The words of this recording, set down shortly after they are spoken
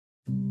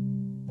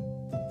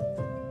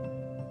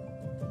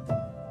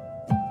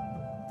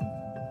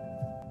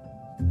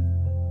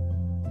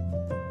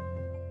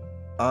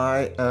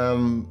I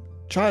am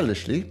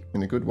childishly,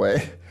 in a good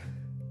way,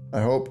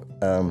 I hope,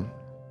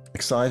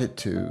 excited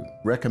to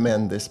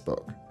recommend this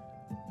book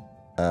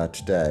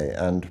today.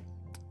 And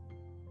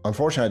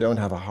unfortunately, I don't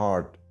have a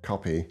hard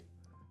copy,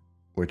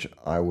 which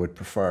I would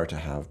prefer to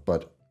have,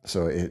 but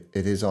so it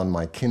is on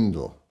my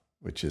Kindle,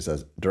 which is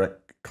a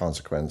direct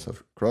consequence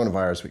of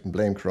coronavirus. We can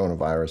blame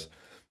coronavirus,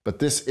 but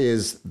this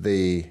is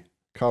the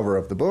cover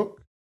of the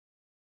book.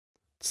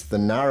 It's The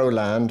Narrow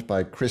Land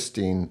by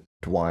Christine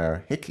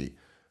Dwyer Hickey.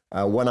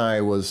 When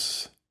I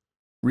was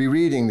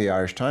rereading the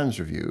Irish Times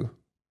review,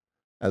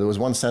 there was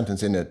one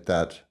sentence in it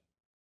that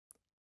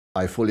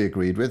I fully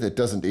agreed with. It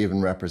doesn't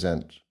even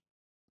represent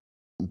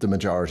the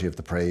majority of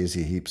the praise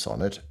he heaps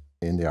on it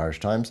in the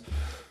Irish Times,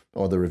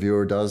 or the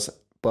reviewer does,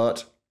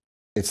 but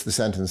it's the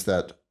sentence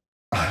that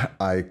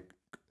I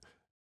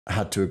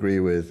had to agree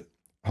with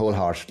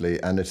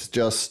wholeheartedly, and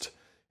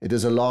it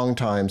is a long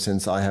time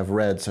since I have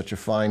read such a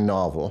fine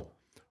novel,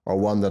 or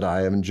one that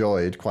I have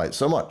enjoyed quite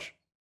so much,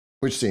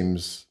 which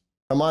seems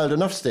a mild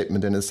enough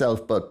statement in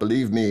itself, but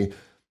believe me,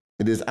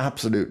 it is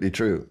absolutely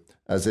true,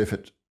 as if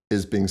it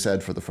is being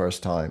said for the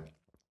first time.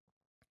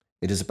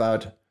 It is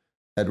about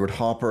Edward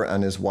Hopper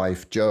and his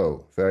wife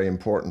Jo, very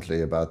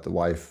importantly about the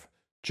wife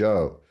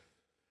Jo,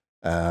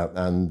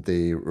 and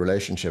the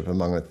relationship,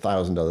 among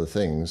 1,000 other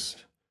things,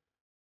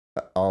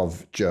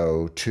 of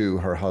Jo to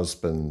her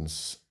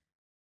husband's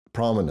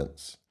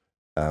prominence,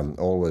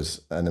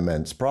 always an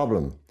immense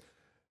problem.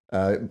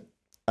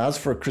 As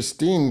for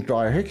Christine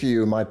Dwyer Hickey,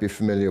 you might be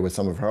familiar with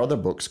some of her other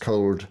books,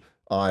 Cold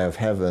Eye of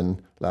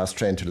Heaven, Last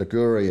Train to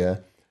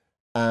Liguria,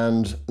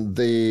 and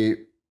the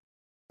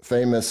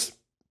famous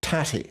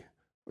Tatty,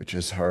 which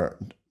is her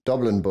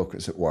Dublin book,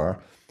 as it were,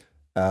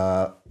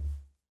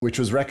 which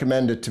was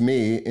recommended to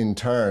me in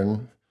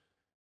turn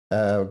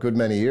a good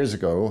many years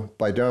ago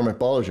by Dermot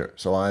Bolger.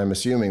 So I am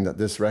assuming that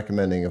this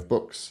recommending of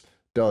books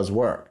does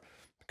work,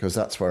 because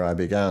that's where I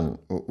began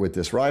with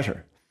this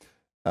writer.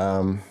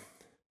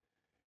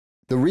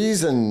 The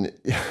reason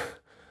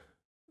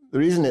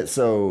it's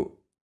so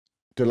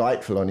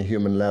delightful on a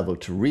human level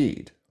to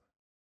read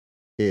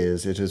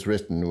is it is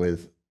written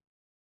with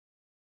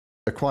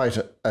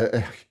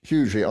a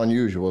hugely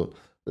unusual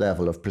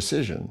level of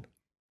precision,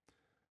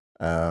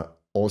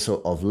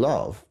 also of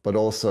love, but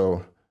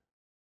also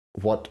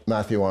what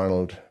Matthew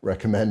Arnold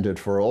recommended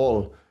for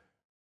all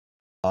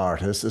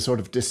artists, a sort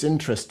of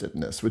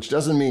disinterestedness, which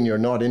doesn't mean you're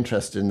not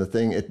interested in the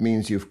thing. It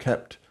means you've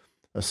kept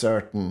a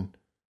certain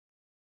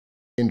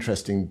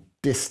interesting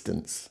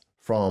distance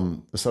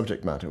from the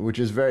subject matter, which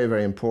is very,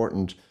 very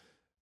important,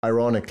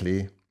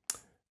 ironically,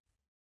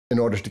 in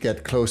order to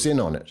get close in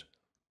on it,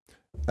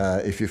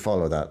 if you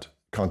follow that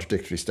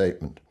contradictory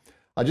statement.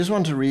 I just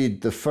want to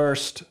read the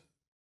first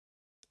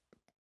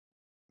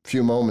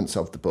few moments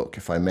of the book,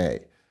 if I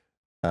may.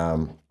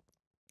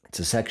 It's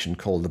a section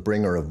called The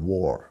Bringer of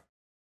War,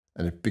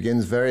 and it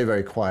begins very,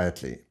 very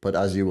quietly, but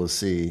as you will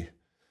see,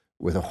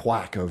 with a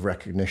whack of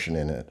recognition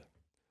in it.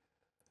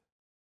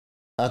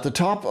 At the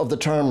top of the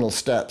terminal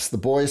steps, the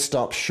boy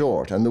stops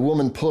short, and the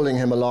woman pulling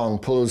him along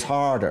pulls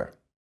harder.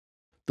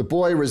 The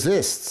boy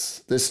resists,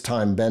 this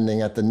time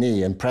bending at the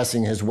knee and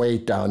pressing his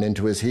weight down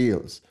into his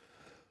heels.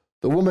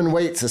 The woman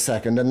waits a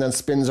second and then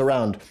spins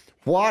around.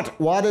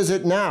 What is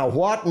it now?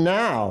 What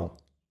now?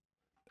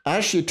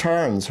 As she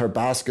turns, her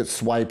basket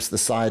swipes the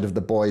side of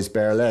the boy's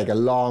bare leg. A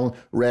long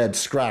red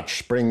scratch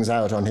springs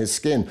out on his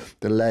skin.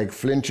 The leg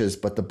flinches,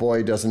 but the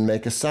boy doesn't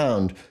make a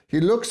sound. He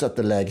looks at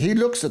the leg. He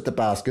looks at the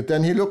basket.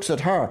 Then he looks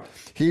at her.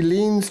 He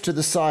leans to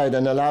the side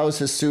and allows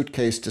his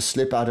suitcase to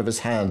slip out of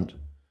his hand.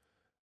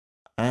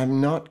 I'm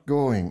not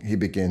going, he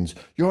begins.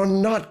 You're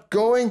not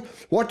going?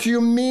 What do you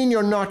mean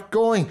you're not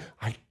going?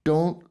 I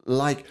don't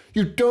like.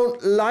 You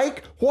don't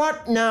like?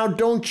 What now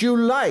don't you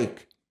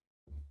like?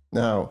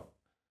 Now,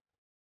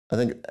 I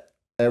think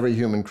every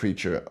human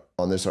creature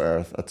on this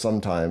earth at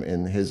some time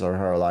in his or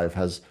her life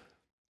has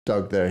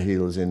dug their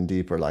heels in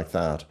deeper like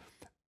that.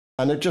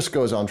 And it just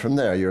goes on from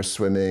there. You're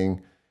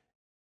swimming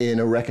in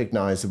a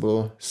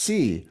recognizable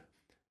sea.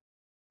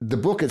 The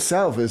book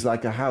itself is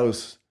like a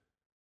house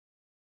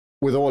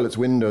with all its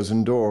windows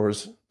and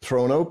doors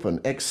thrown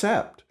open,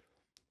 except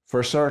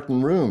for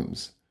certain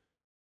rooms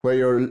where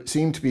you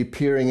seem to be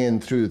peering in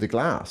through the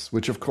glass,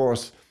 which of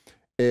course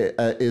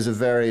is a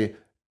very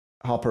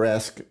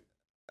Hopper-esque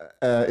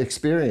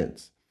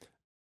experience,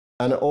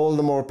 and all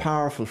the more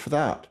powerful for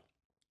that.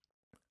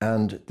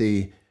 And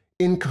the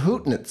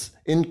incahootness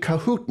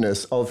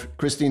of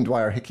Christine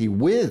Dwyer Hickey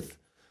with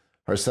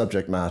her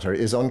subject matter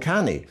is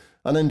uncanny.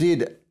 And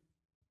indeed,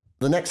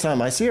 the next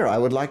time I see her, I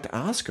would like to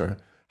ask her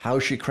how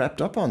she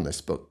crept up on this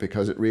book,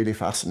 because it really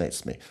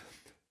fascinates me.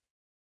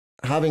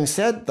 Having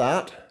said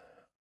that,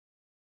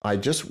 I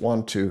just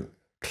want to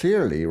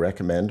clearly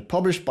recommend,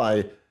 published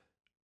by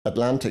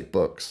Atlantic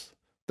Books,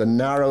 The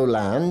Narrow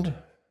Land,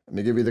 let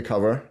me give you the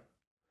cover,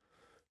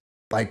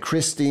 by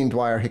Christine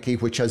Dwyer Hickey,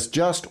 which has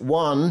just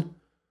won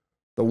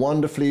the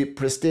wonderfully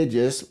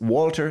prestigious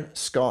Walter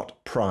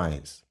Scott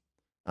Prize,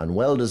 and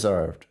well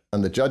deserved.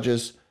 And the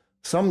judges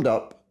summed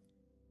up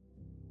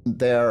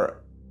their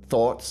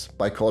thoughts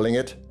by calling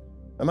it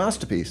a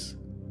masterpiece,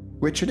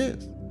 which it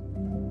is.